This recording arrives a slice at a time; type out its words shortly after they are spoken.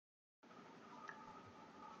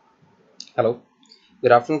Hello,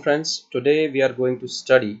 good afternoon, friends. Today we are going to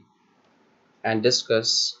study and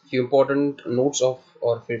discuss few important notes of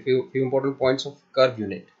or few important points of curve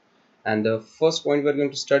unit. And the first point we are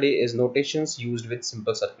going to study is notations used with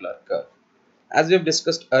simple circular curve. As we have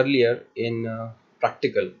discussed earlier in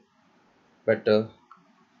practical, but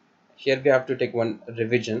here we have to take one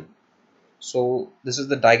revision. So this is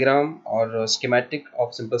the diagram or schematic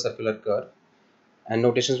of simple circular curve, and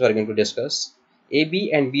notations we are going to discuss.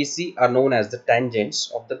 AB and BC are known as the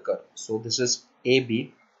tangents of the curve. So this is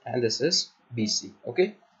AB and this is BC.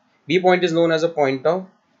 Okay. B point is known as a point of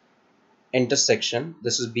intersection.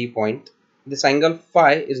 This is B point. This angle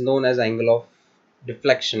phi is known as angle of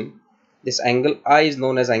deflection. This angle I is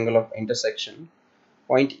known as angle of intersection.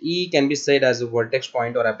 Point E can be said as the vertex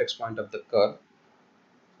point or apex point of the curve.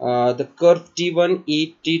 The curve T1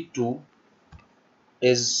 T2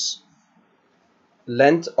 is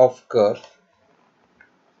length of curve.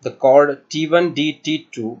 The chord T1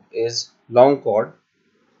 T2 is long chord.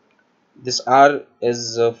 This R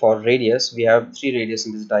is for radius. We have three radius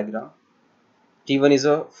in this diagram. T1 is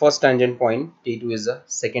a first tangent point, T2 is a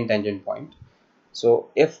second tangent point. So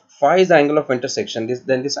if phi is the angle of intersection,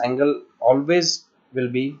 then this angle always will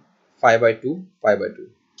be phi by 2.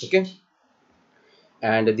 Okay.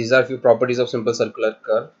 And these are few properties of simple circular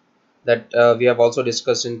curve that we have also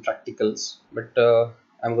discussed in practicals, but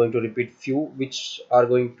I'm going to repeat few which are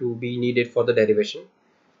going to be needed for the derivation.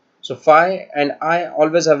 So phi and I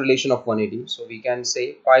always have relation of 180. So we can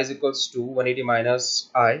say phi is equals to 180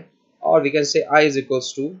 minus I, or we can say I is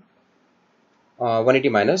equals to 180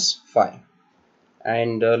 minus phi.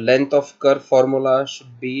 And length of curve formula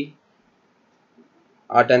should be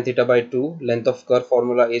r tan theta by 2. Length of curve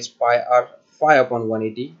formula is pi r phi upon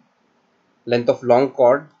 180. Length of long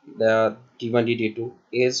chord, the T1 T2,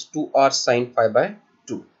 is 2r sine phi by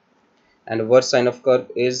 2. And verse sine of curve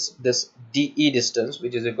is this DE distance,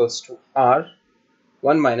 which is equals to r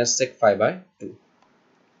 1 minus sec phi by 2.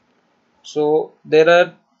 So there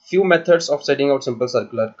are few methods of setting out simple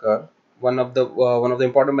circular curve. One of the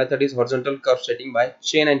important method is horizontal curve setting by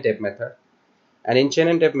chain and tape method. And in chain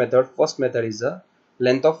and tape method, first method is the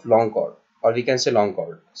length of long chord, or we can say long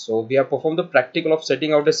chord. So we have performed the practical of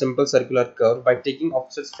setting out a simple circular curve by taking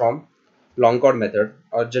offsets from long chord method,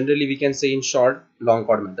 or generally we can say in short long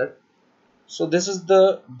chord method. So this is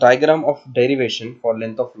the diagram of derivation for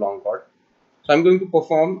length of long chord. So I'm going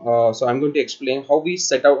to I'm going to explain how we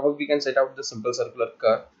can set out the simple circular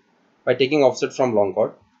curve by taking offset from long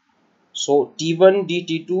chord. So T1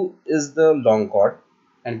 T2 is the long chord,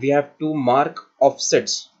 and we have to mark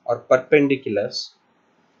offsets or perpendiculars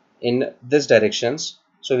in this directions,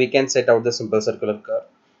 so we can set out the simple circular curve.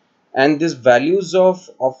 And these values of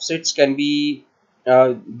offsets can be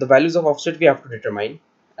the values of offset we have to determine,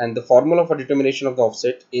 and the formula for determination of the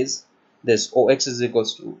offset is this: Ox is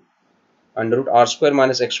equals to under root r square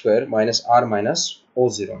minus x square minus r minus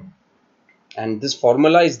O0. And this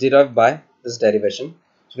formula is derived by this derivation.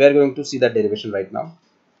 So we are going to see that derivation right now.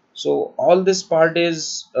 So all this part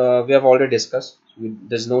is we have already discussed.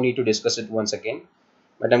 There's no need to discuss it once again,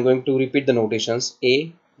 but I'm going to repeat the notations: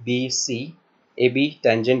 A, B, C. AB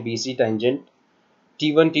tangent, BC tangent,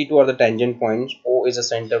 T1 T2 are the tangent points, O is a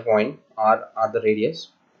center point, R are the radius.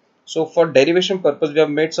 So for derivation purpose, we have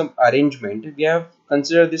made some arrangement. We have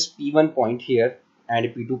considered this P1 point here and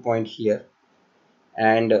P2 point here,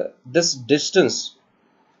 and this distance,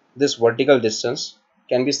 this vertical distance,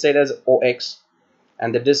 can be said as OX,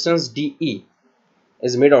 and the distance DE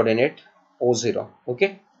is mid ordinate O0.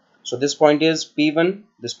 Okay, so this point is P1,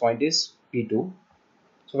 this point is P2.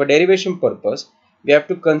 So for derivation purpose, we have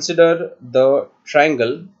to consider the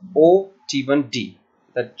triangle OT1D.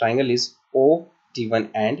 That triangle is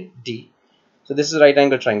OT1 and D. So this is right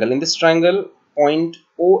angle triangle. In this triangle, point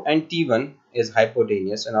O and T1 is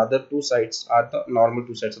hypotenuse, and other two sides are the normal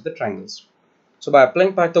two sides of the triangles. So by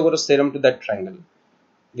applying Pythagoras theorem to that triangle,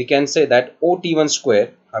 we can say that OT1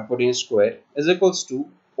 square, hypotenuse square, is equals to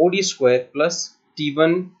OD square plus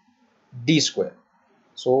T1D square.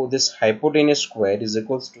 So this hypotenuse square is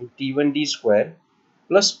equals to T1D square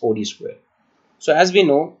plus OD square. So as we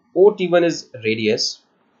know, OT1 is radius,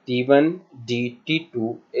 T1D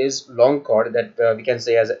T2 is long chord, that we can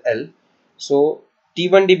say as L. So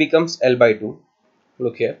T1D becomes L by 2.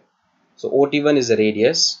 Look here. So OT1 is a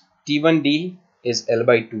radius, T1D is L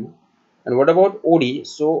by 2. And what about OD?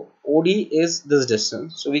 So OD is this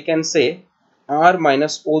distance. So we can say R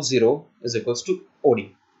minus O0 is equals to OD.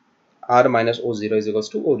 R minus O0 is equals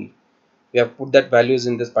to OD. We have put that values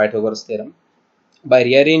in this Pythagoras theorem. By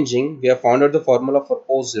rearranging, we have found out the formula for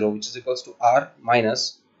O0, which is equals to R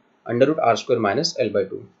minus under root R square minus L by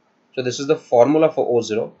 2. So this is the formula for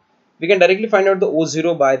O0. We can directly find out the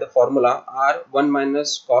O0 by the formula R1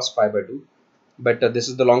 minus cos pi by 2. But this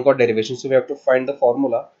is the long chord derivation, so we have to find the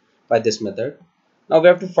formula by this method. Now we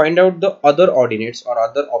have to find out the other ordinates or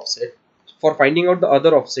other offset. For finding out the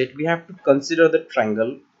other offset, we have to consider the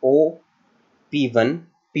triangle OP1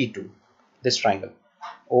 P2. This triangle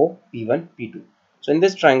OP1 P2. So in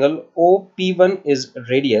this triangle, OP1 is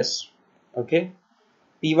radius, okay,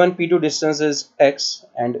 P1 P2 distance is x,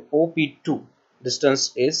 and OP2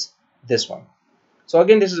 distance is this one. So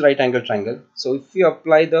again, this is right angle triangle. So if you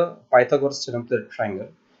apply the Pythagoras theorem to the triangle,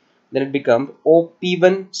 then it becomes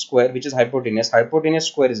OP1 square, which is hypotenuse. Hypotenuse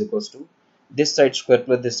square is equals to this side square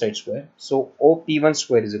plus this side square. So OP1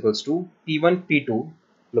 square is equals to P1 P2.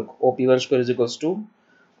 Look, OP1 square is equals to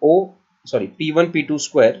P1 P2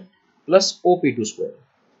 square plus OP2 square.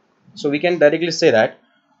 So we can directly say that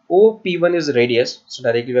OP1 is radius. So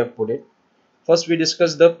directly we have put it. First we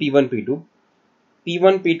discuss the P1 P2.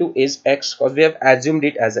 P1 P2 is x because we have assumed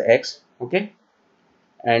it as a x, okay,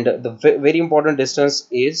 and the very important distance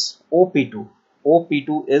is OP2.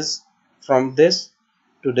 OP2 is from this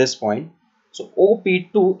to this point. So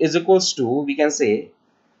OP2 is equals to, we can say,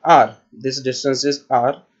 R. This distance is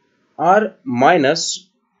R minus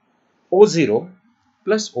O0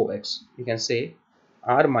 plus OX. We can say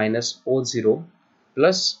R minus O0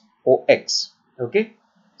 plus OX. Okay,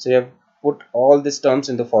 so we have put all these terms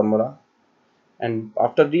in the formula, and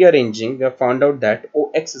after rearranging we have found out that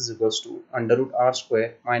OX is equals to under root R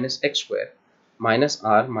square minus X square minus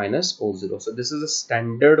R minus O0. So this is a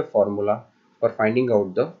standard formula for finding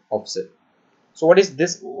out the offset. So what is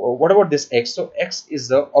this? What about this X? So X is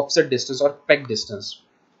the offset distance or peg distance.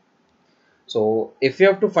 So if you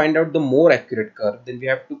have to find out the more accurate curve, then we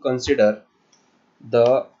have to consider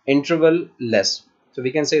the interval less. So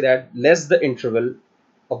we can say that less the interval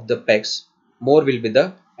of the pegs, more will be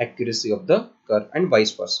the accuracy of the curve, and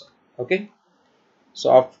vice versa. Okay.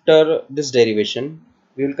 So after this derivation,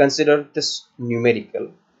 we will consider this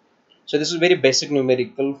numerical. So this is very basic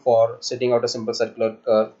numerical for setting out a simple circular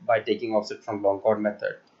curve by taking offset from long chord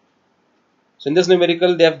method. So in this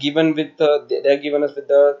numerical, they have given with they have given us with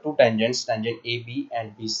the two tangents, tangent AB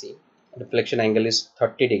and BC. Deflection angle is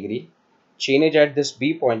 30 degree. Chainage at this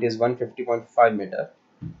B point is 150.5 meter.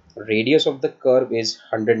 Radius of the curve is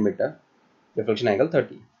 100 meter. Deflection angle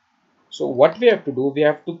 30. So what we have to do, we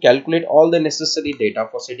have to calculate all the necessary data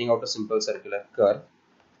for setting out a simple circular curve.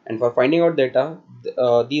 And for finding out data,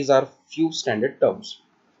 these are few standard terms.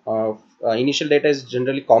 Initial data is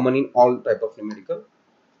generally common in all type of numerical.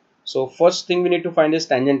 So first thing we need to find is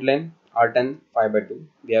tangent length R10 pi by 2.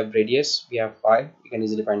 We have radius, we have pi, we can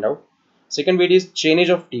easily find out. Second bit is chainage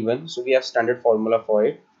of T1. So we have standard formula for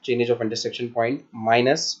it. Chainage of intersection point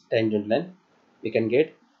minus tangent length we can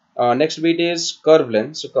get. Next bit is curve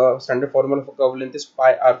length. So standard formula for curve length is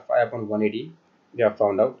pi r phi upon 180. We have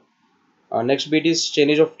found out. Next bit is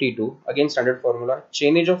chainage of T2. Again standard formula.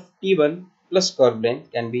 Chainage of T1 plus curve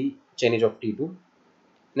length can be chainage of T2.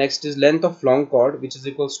 Next is length of long chord, which is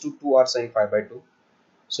equals to 2r sin phi by 2.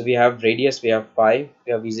 So we have radius, we have pi.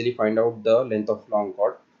 We have easily find out the length of long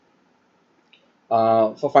chord.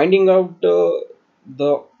 For finding out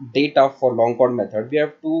the data for long chord method, we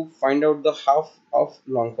have to find out the half of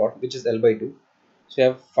long chord, which is L by 2. So we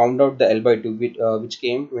have found out the L by 2 which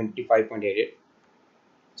came 25.88.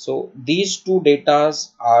 So these two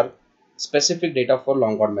datas are specific data for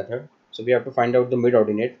long chord method. So we have to find out the mid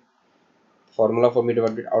ordinate. Formula for mid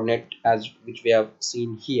ordinate, as which we have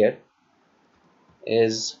seen here,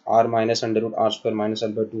 is R minus under root R square minus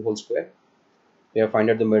L by 2 whole square. We have find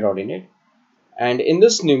out the mid ordinate. And in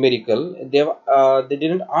this numerical, they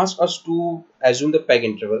didn't ask us to assume the peg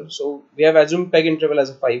interval. So we have assumed peg interval as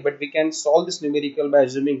a 5, but we can solve this numerical by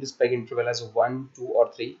assuming this peg interval as a 1, 2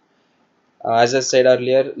 or 3. As I said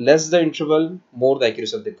earlier, less the interval, more the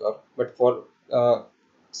accuracy of the curve. But for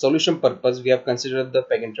solution purpose, we have considered the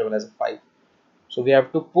peg interval as a 5. So we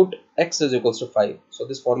have to put x is equals to 5. So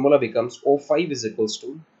this formula becomes O5 is equals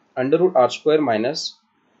to under root R square minus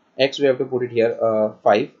x, we have to put it here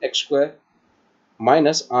 5 x square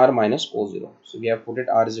minus R minus O0. So we have put it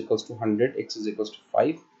R is equals to 100, x is equals to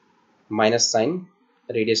 5 minus sign,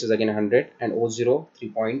 radius is again 100, and O0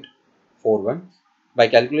 3.41. By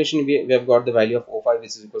calculation we have got the value of O5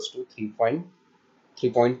 which is equals to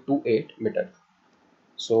 3.28 meter.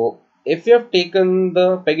 So if we have taken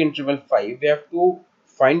the peg interval 5, we have to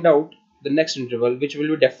find out the next interval, which will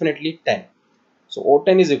be definitely 10. So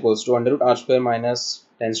O10 is equals to under root R square minus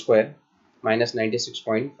 10 square minus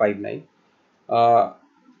 96.59.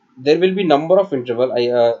 There will be number of interval.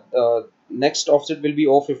 Next offset will be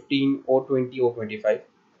O15, O20, O25.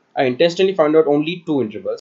 I intentionally found out only two intervals.